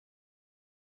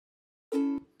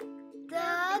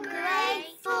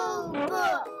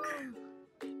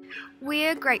We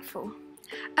are grateful.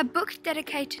 A book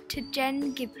dedicated to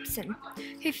Jen Gibson,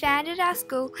 who founded our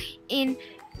school in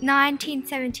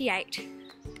 1978.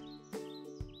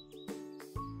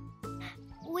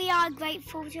 We are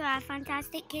grateful to our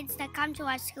fantastic kids that come to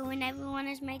our school and everyone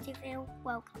is made to feel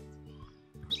welcome.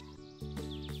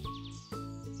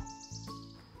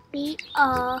 We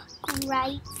are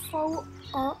grateful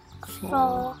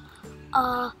for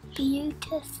our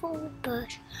beautiful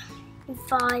bush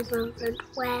environment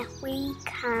where we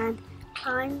can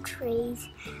climb trees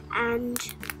and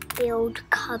build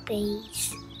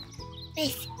cubbies.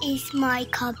 This is my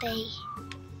cubby.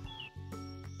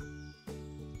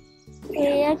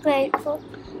 We are grateful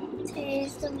to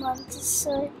use the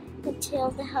Montessori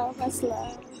until to help us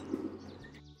learn.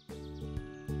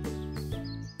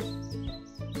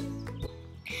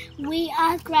 We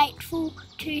are grateful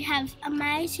to have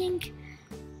amazing,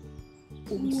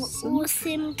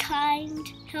 awesome,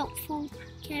 kind, helpful,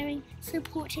 caring,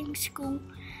 supporting school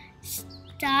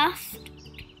staff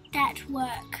that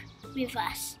work with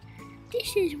us.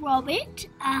 This is Robert,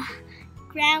 a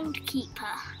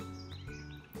groundkeeper.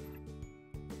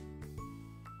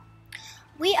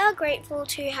 We are grateful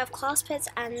to have class pets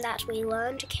and that we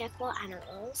learn to care for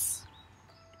animals.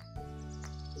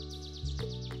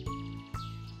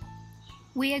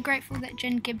 We are grateful that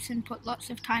Jen Gibson put lots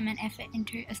of time and effort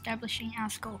into establishing our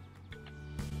school.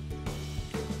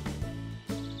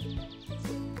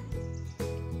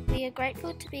 We are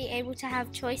grateful to be able to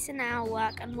have choice in our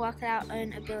work and work at our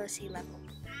own ability level.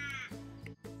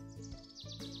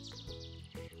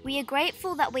 We are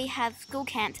grateful that we have school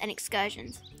camps and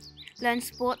excursions, learn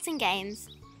sports and games,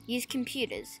 use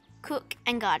computers, cook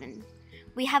and garden.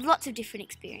 We have lots of different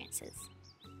experiences.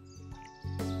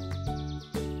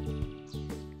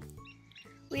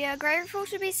 We are grateful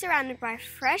to be surrounded by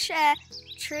fresh air,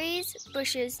 trees,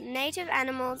 bushes, native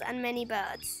animals and many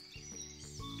birds.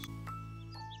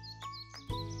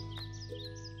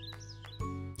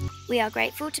 We are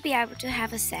grateful to be able to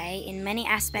have a say in many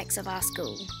aspects of our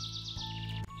school.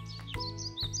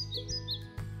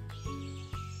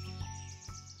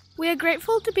 We are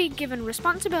grateful to be given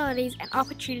responsibilities and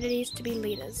opportunities to be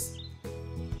leaders.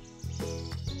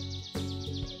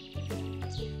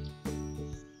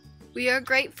 We are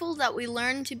grateful that we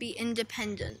learn to be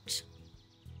independent.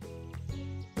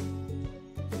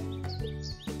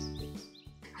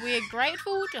 We are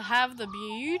grateful to have the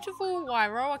beautiful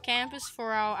Wairoa campus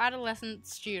for our adolescent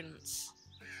students.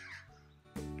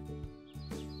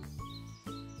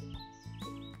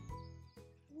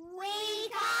 We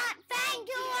can't thank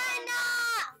you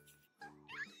enough!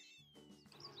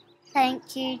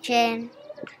 Thank you, Jen.